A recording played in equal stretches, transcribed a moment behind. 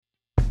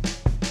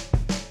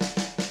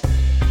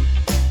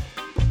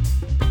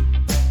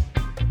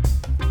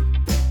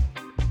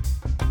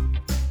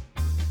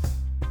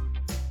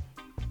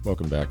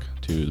Welcome back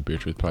to the Beer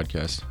Truth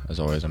Podcast. As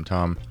always, I'm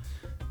Tom,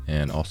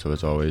 and also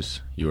as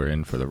always, you are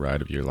in for the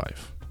ride of your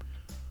life.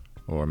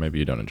 Or maybe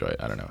you don't enjoy it,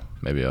 I don't know.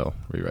 Maybe I'll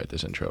rewrite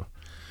this intro.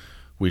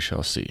 We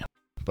shall see.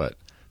 But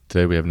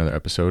today we have another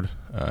episode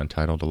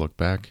entitled A Look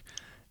Back,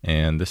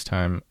 and this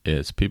time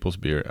it's People's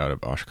Beer out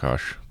of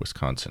Oshkosh,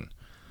 Wisconsin.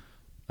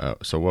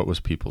 So what was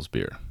People's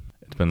Beer?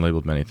 It's been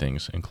labeled many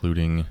things,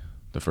 including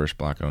the first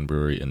black-owned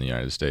brewery in the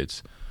United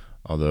States,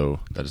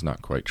 although that is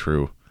not quite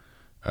true.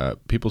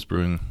 People's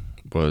Brewing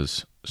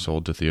was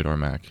sold to Theodore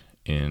Mack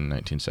in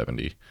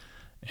 1970,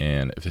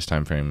 and if this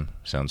time frame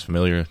sounds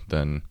familiar,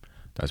 then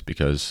that's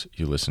because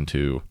you listened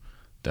to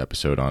the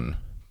episode on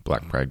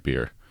Black Pride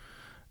Beer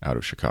out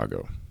of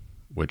Chicago,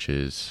 which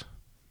is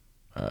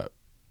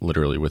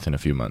literally within a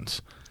few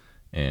months,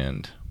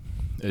 and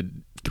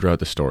throughout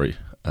the story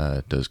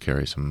it does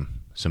carry some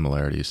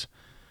similarities.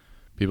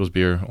 People's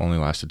Beer only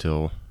lasted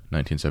till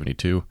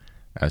 1972,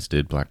 as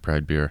did Black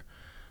Pride Beer.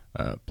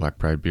 Black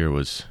Pride Beer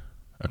was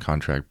a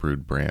contract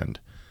brewed brand,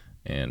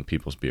 and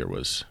People's Beer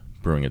was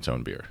brewing its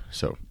own beer.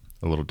 So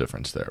a little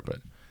difference there, but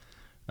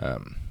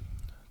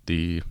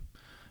the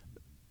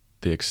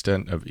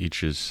extent of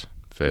each's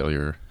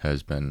failure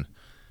has been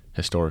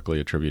historically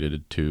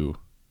attributed to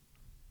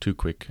too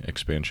quick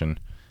expansion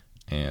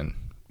and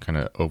kind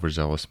of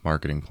overzealous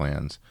marketing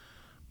plans.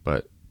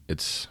 But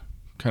it's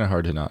kind of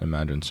hard to not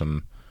imagine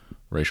some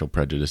racial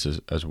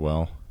prejudices as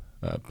well,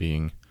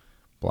 being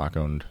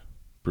black-owned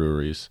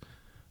breweries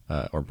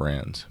or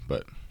brands.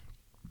 But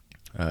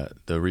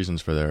the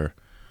reasons for their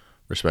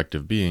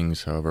respective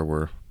beings, however,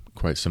 were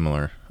quite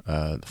similar.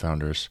 The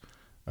founders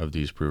of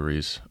these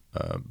breweries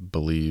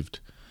believed,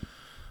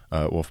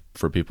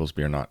 for People's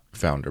Beer, not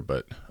founder,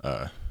 but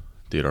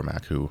Theodore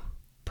Mack, who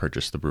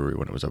purchased the brewery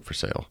when it was up for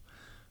sale.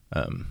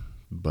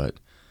 But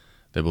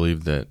they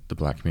believed that the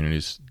black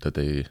communities that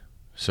they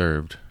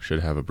served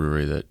should have a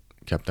brewery that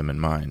kept them in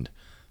mind,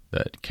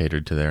 that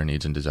catered to their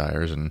needs and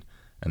desires, and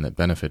that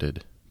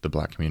benefited the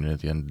black community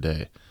at the end of the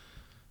day.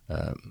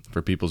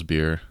 For People's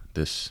Beer,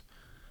 this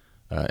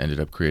ended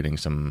up creating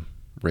some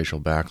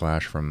racial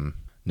backlash from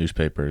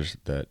newspapers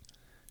that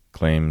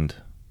claimed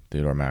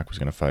Theodore Mack was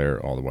going to fire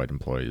all the white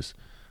employees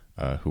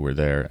who were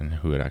there and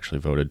who had actually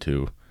voted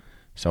to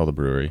sell the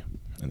brewery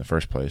in the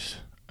first place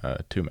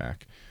to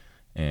Mack.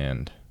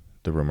 And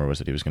the rumor was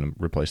that he was going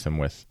to replace them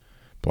with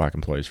black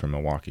employees from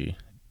Milwaukee.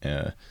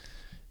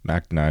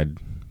 Mack denied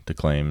the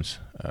claims.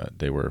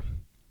 They were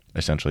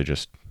essentially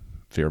just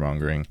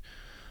fear-mongering.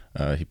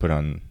 He put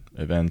on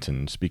events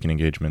and speaking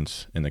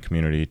engagements in the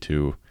community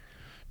to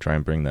try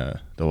and bring the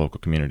local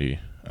community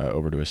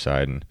over to his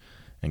side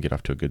and get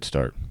off to a good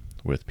start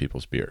with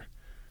People's Beer.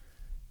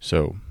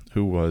 So,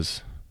 who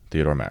was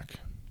Theodore Mack?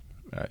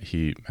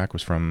 Mack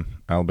was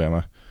from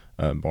Alabama,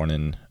 born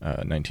in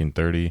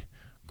 1930,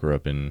 grew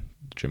up in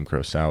Jim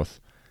Crow South,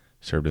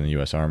 served in the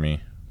U.S.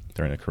 Army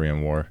during the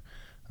Korean War.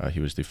 He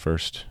was the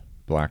first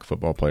black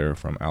football player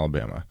from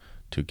Alabama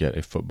to get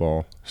a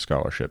football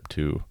scholarship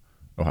to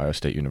Ohio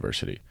State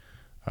University,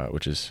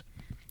 which is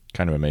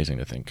kind of amazing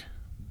to think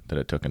that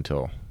it took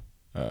until,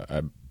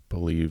 I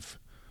believe,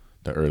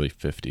 the early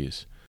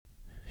 50s.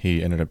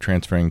 He ended up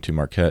transferring to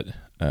Marquette.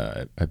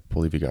 I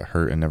believe he got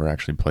hurt and never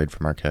actually played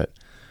for Marquette,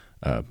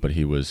 but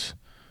he was,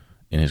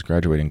 in his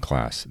graduating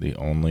class, the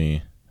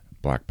only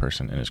black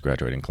person in his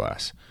graduating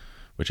class,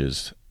 which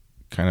is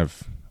kind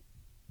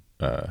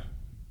of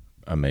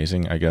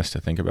amazing, I guess, to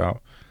think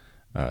about,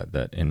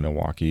 that in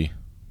Milwaukee,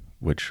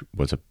 which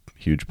was a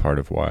huge part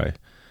of why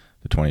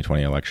the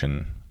 2020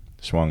 election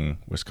swung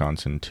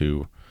Wisconsin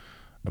to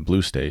a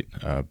blue state,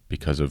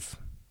 because of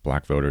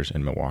black voters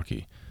in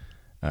Milwaukee.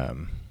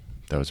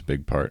 That was a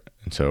big part.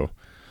 And so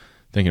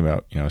thinking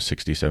about,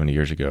 60, 70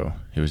 years ago,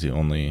 he was the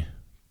only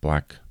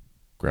black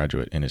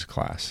graduate in his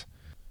class.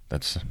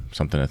 That's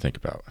something to think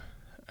about.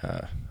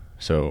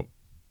 So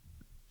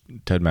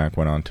Ted Mack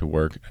went on to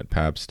work at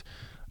Pabst.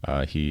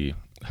 He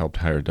helped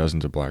hire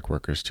dozens of black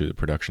workers to the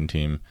production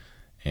team,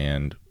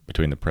 and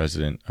between the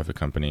president of the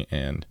company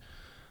and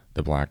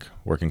the black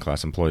working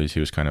class employees, he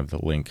was kind of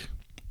the link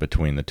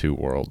between the two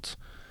worlds,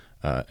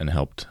 and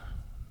helped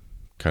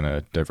kind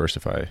of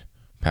diversify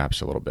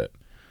Pabst a little bit.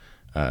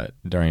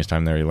 During his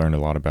time there, he learned a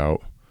lot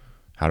about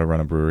how to run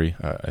a brewery.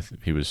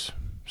 He was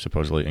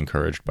supposedly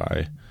encouraged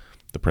by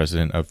the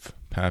president of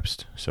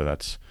Pabst, so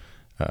that's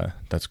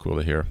cool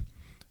to hear.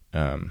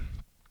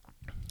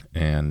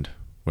 And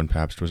when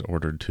Pabst was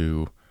ordered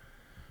to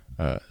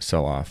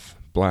sell off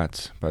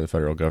Blatz by the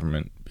federal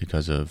government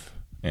because of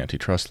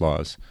antitrust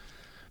laws,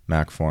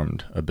 Mack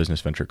formed a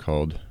business venture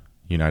called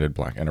United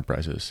Black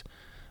Enterprises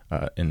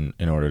in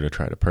order to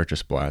try to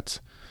purchase Blatz.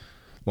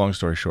 Long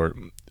story short,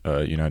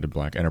 United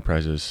Black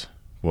Enterprises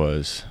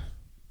was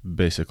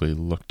basically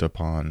looked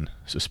upon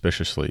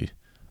suspiciously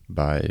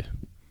by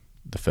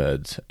the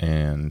feds,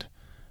 and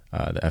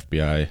the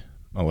FBI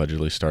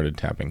allegedly started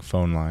tapping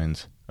phone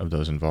lines of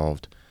those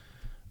involved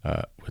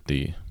with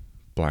the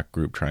black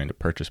group trying to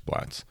purchase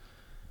Blatz.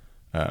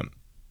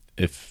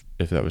 If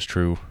that was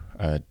true,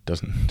 it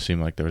doesn't seem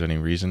like there was any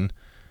reason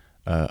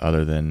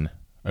other than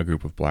a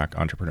group of black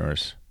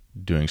entrepreneurs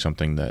doing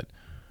something that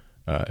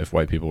if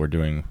white people were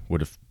doing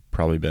would have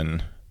probably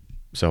been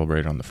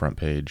celebrated on the front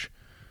page,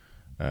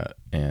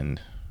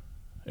 and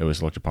it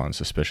was looked upon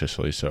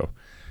suspiciously. So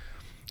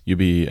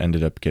UB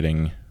ended up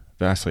getting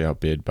vastly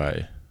outbid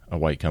by a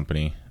white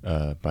company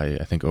by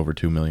I think over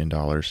 $2 million,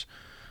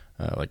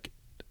 like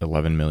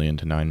 11 million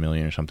to 9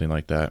 million or something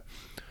like that.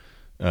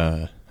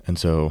 And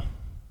so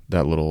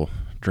that little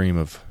dream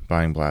of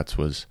buying Blatz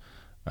was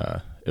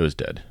it was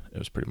dead. It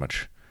was pretty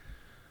much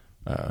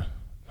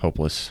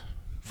hopeless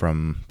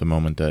from the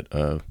moment that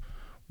a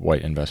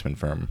white investment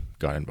firm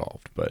got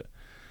involved. But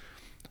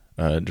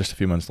just a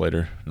few months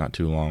later, not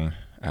too long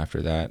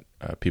after that,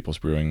 People's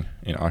Brewing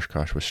in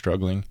Oshkosh was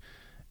struggling,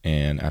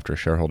 and after a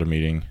shareholder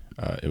meeting,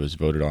 it was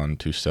voted on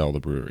to sell the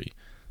brewery.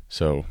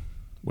 So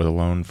with a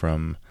loan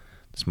from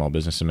the Small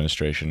Business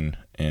Administration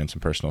and some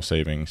personal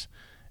savings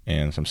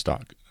and some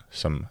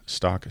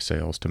stock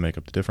sales to make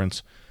up the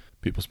difference,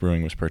 People's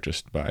Brewing was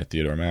purchased by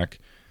Theodore Mack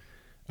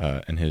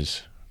and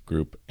his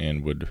group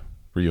and would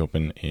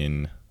reopen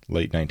in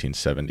late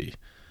 1970.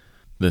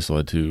 This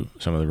led to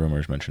some of the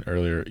rumors mentioned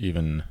earlier,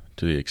 even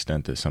to the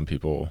extent that some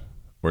people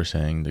were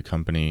saying the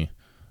company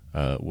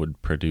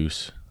would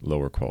produce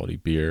lower quality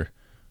beer,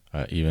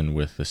 even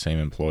with the same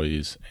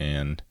employees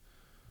and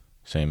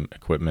same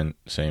equipment,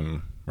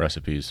 same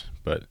recipes,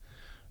 but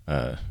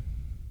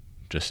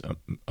just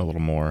a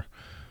little more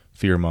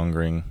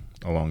fear-mongering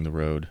along the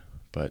road.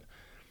 But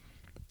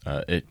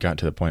it got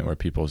to the point where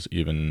People's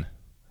even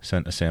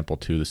sent a sample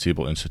to the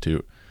Siebel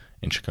Institute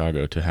in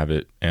Chicago to have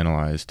it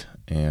analyzed,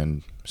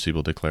 and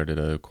Siebel declared it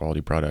a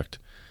quality product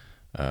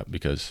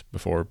because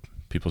before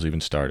People's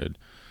even started,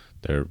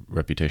 their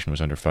reputation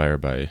was under fire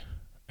by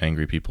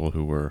angry people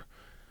who were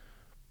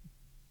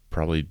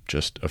probably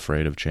just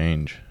afraid of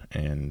change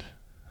and,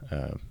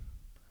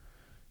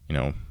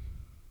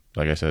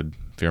 like I said,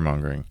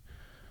 fear-mongering.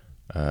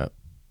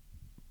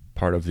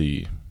 Part of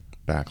the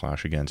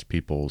backlash against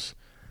People's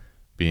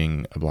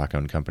being a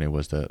black-owned company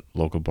was that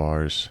local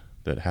bars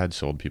that had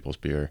sold People's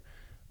beer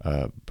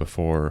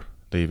before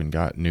they even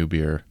got new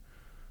beer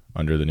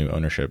under the new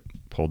ownership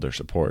pulled their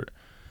support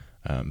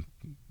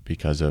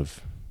because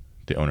of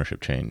the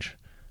ownership change.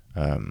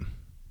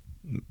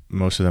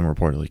 Most of them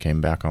reportedly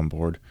came back on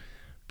board,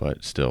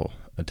 but still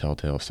a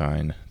telltale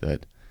sign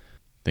that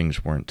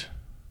things weren't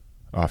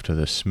off to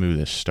the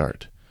smoothest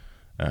start.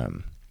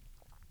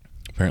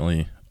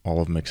 Apparently all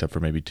of them except for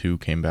maybe two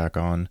came back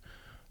on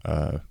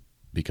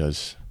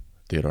because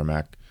Theodore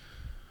Mack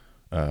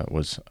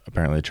was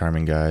apparently a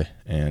charming guy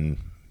and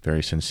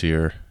very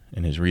sincere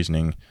in his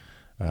reasoning,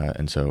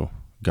 and so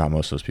got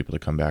most of those people to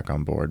come back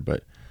on board.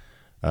 But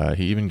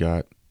he even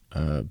got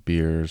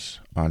beers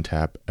on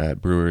tap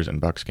at Brewers and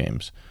Bucks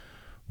games,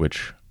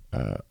 which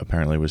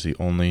apparently was the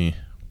only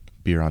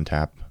beer on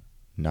tap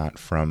not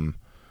from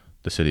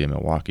the city of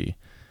Milwaukee,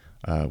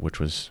 which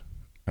was,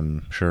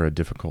 I'm sure, a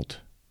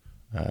difficult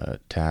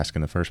task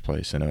in the first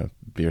place in a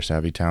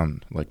beer-savvy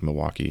town like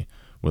Milwaukee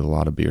with a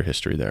lot of beer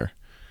history there.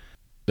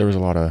 There was a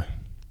lot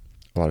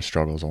of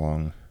struggles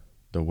along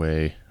the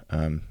way,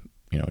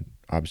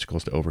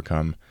 obstacles to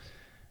overcome,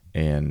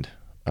 and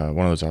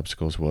one of those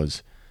obstacles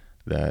was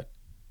that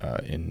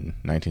in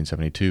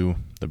 1972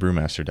 the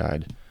brewmaster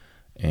died,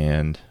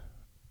 and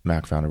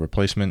Mack found a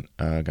replacement,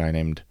 a guy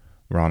named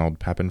Ronald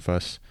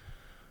Pappenfuss,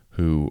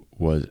 who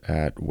was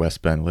at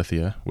West Bend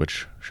Lithia,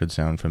 which should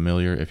sound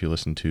familiar if you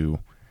listen to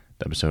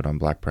the episode on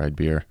Black Pride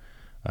beer.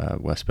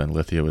 West Bend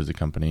Lithia was the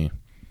company,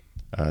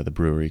 the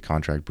brewery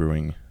contract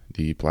brewing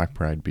the Black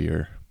Pride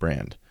beer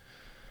brand.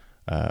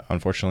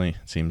 Unfortunately,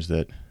 it seems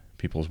that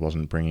People's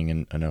wasn't bringing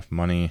in enough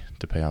money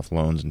to pay off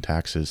loans and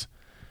taxes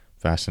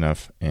fast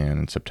enough, and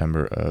in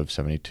September of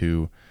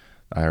 72,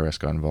 the IRS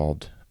got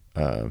involved,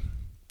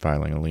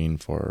 filing a lien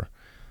for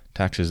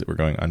taxes that were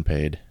going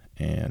unpaid,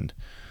 and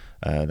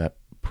that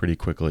pretty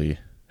quickly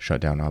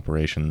shut down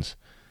operations.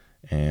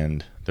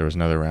 And there was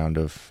another round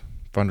of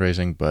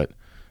fundraising, but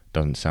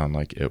doesn't sound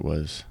like it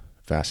was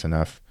fast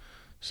enough.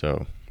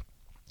 So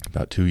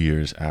about 2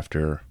 years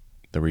after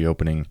the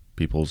reopening,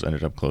 People's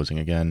ended up closing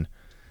again.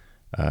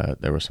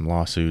 There were some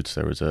lawsuits.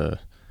 There was a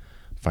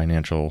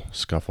financial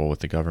scuffle with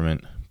the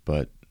government,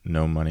 but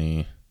no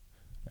money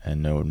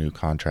and no new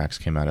contracts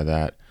came out of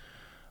that.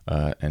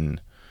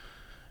 And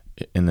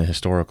in the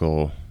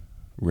historical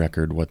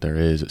record, what there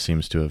is, it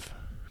seems to have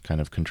kind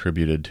of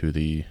contributed to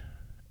the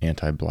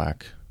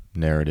anti-black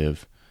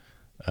narrative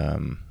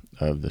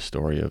of the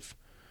story of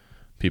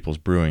People's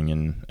Brewing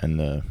and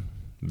the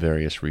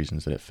various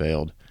reasons that it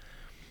failed.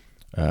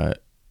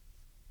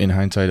 In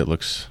hindsight, it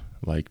looks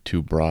like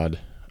too broad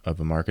of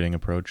a marketing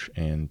approach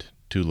and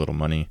too little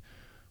money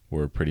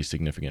were pretty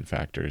significant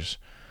factors.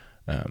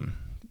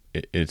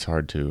 It's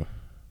hard to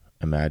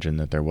imagine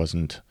that there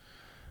wasn't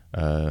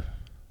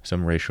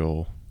some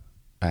racial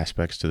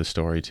aspects to the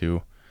story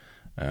too,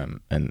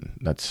 and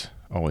that's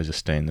always a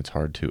stain that's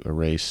hard to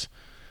erase,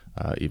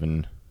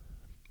 even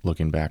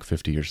looking back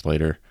 50 years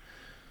later.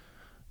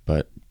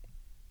 But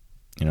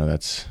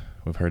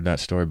we've heard that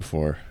story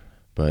before.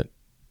 But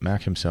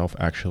Mack himself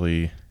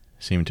actually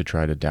seemed to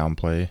try to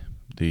downplay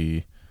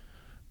the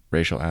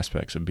racial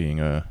aspects of being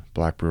a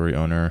black brewery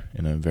owner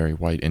in a very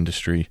white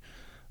industry.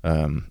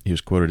 He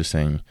was quoted as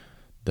saying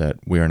that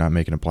we are not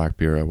making a black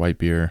beer a white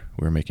beer.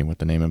 We're making what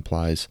the name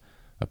implies,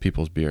 a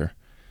people's beer.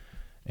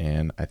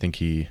 And I think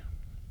he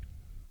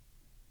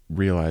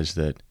realized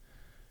that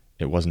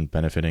it wasn't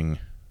benefiting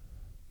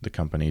the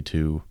company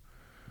to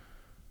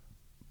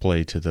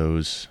play to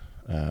those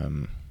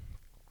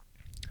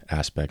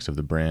aspects of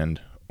the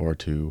brand or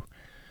to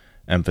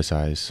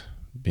emphasize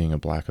being a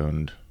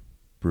black-owned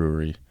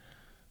brewery.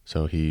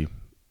 So he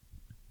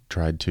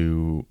tried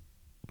to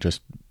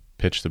just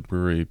pitch the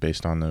brewery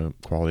based on the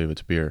quality of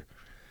its beer.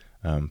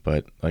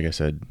 But like I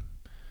said,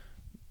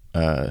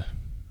 not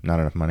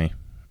enough money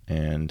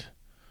and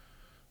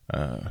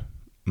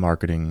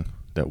marketing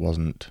that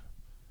wasn't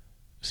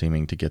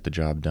seeming to get the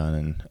job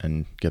done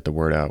and get the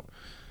word out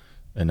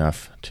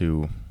enough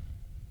to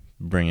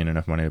bring in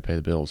enough money to pay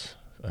the bills.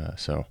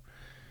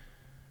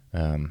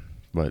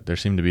 But there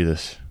seemed to be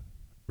this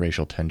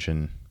racial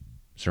tension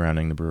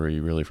surrounding the brewery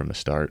really from the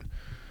start,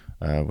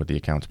 with the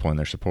accounts pulling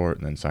their support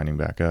and then signing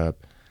back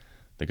up.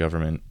 The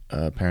government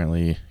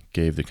apparently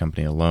gave the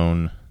company a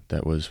loan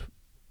that was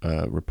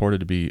reported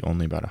to be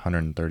only about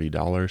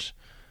 $130.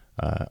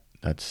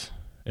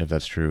 If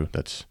that's true,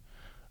 that's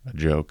a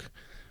joke.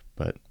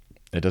 But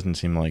it doesn't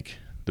seem like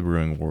the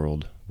brewing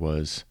world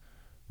was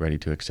ready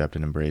to accept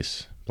and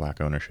embrace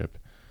black ownership.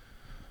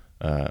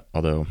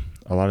 Although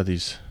a lot of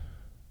these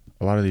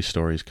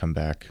stories come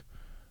back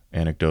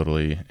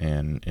anecdotally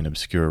and in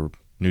obscure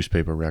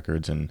newspaper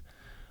records and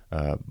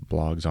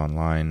blogs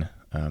online.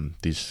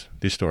 These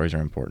stories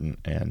are important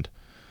and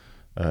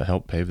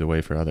help pave the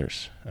way for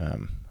others.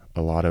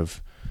 A lot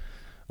of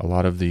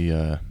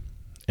the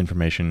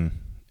information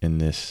in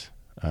this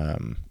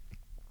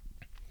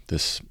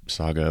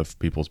saga of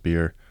People's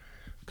Beer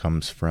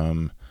comes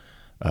from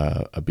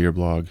a beer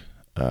blog,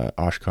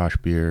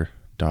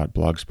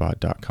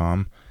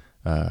 oshkoshbeer.blogspot.com.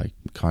 I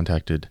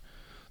contacted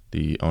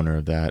the owner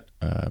of that,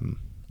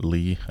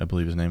 Lee, I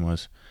believe his name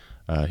was.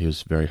 He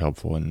was very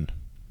helpful in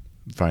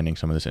finding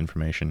some of this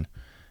information.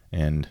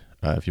 And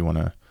if you want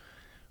to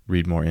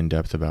read more in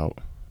depth about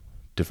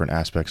different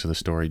aspects of the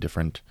story,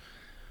 different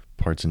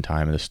parts in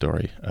time of the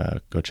story,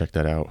 go check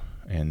that out.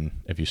 And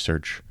if you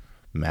search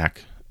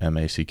Mack,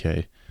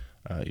 M-A-C-K,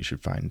 you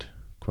should find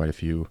quite a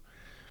few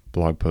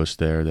blog posts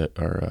there that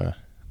are,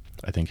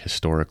 I think,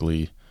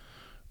 historically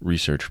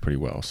researched pretty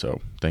well.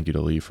 So thank you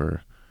to Lee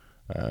for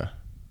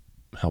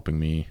helping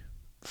me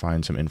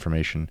find some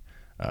information,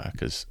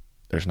 because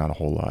there's not a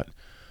whole lot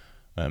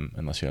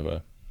unless you have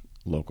a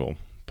local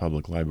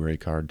public library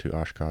card to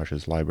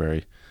Oshkosh's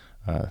library.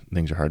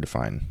 Things are hard to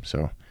find.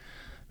 So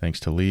thanks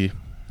to Lee.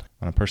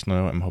 On a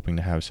personal note, I'm hoping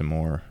to have some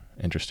more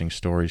interesting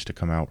stories to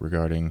come out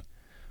regarding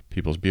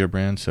People's Beer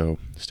brand, so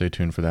stay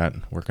tuned for that.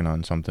 Working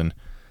on something.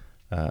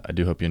 I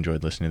do hope you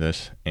enjoyed listening to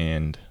this,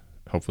 and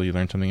hopefully you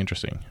learned something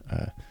interesting.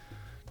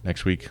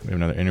 Next week, we have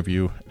another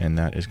interview, and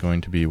that is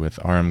going to be with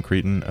R.M.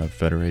 Cretin of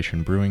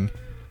Federation Brewing.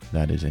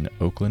 That is in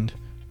Oakland,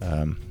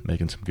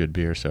 making some good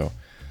beer, so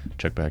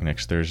check back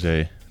next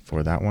Thursday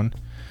for that one.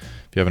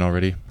 If you haven't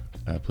already,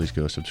 please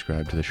go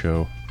subscribe to the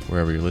show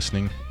wherever you're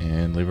listening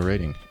and leave a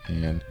rating,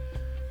 and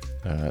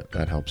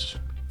that helps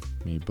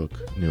me book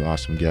new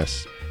awesome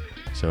guests.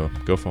 So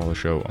go follow the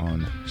show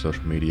on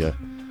social media.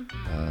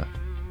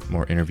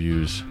 More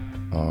interviews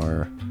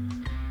are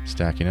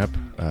stacking up.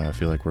 I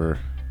feel like we're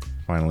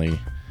finally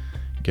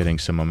getting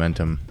some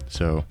momentum.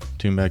 So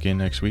tune back in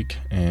next week,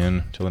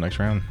 and till the next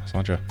round,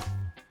 Sláinte.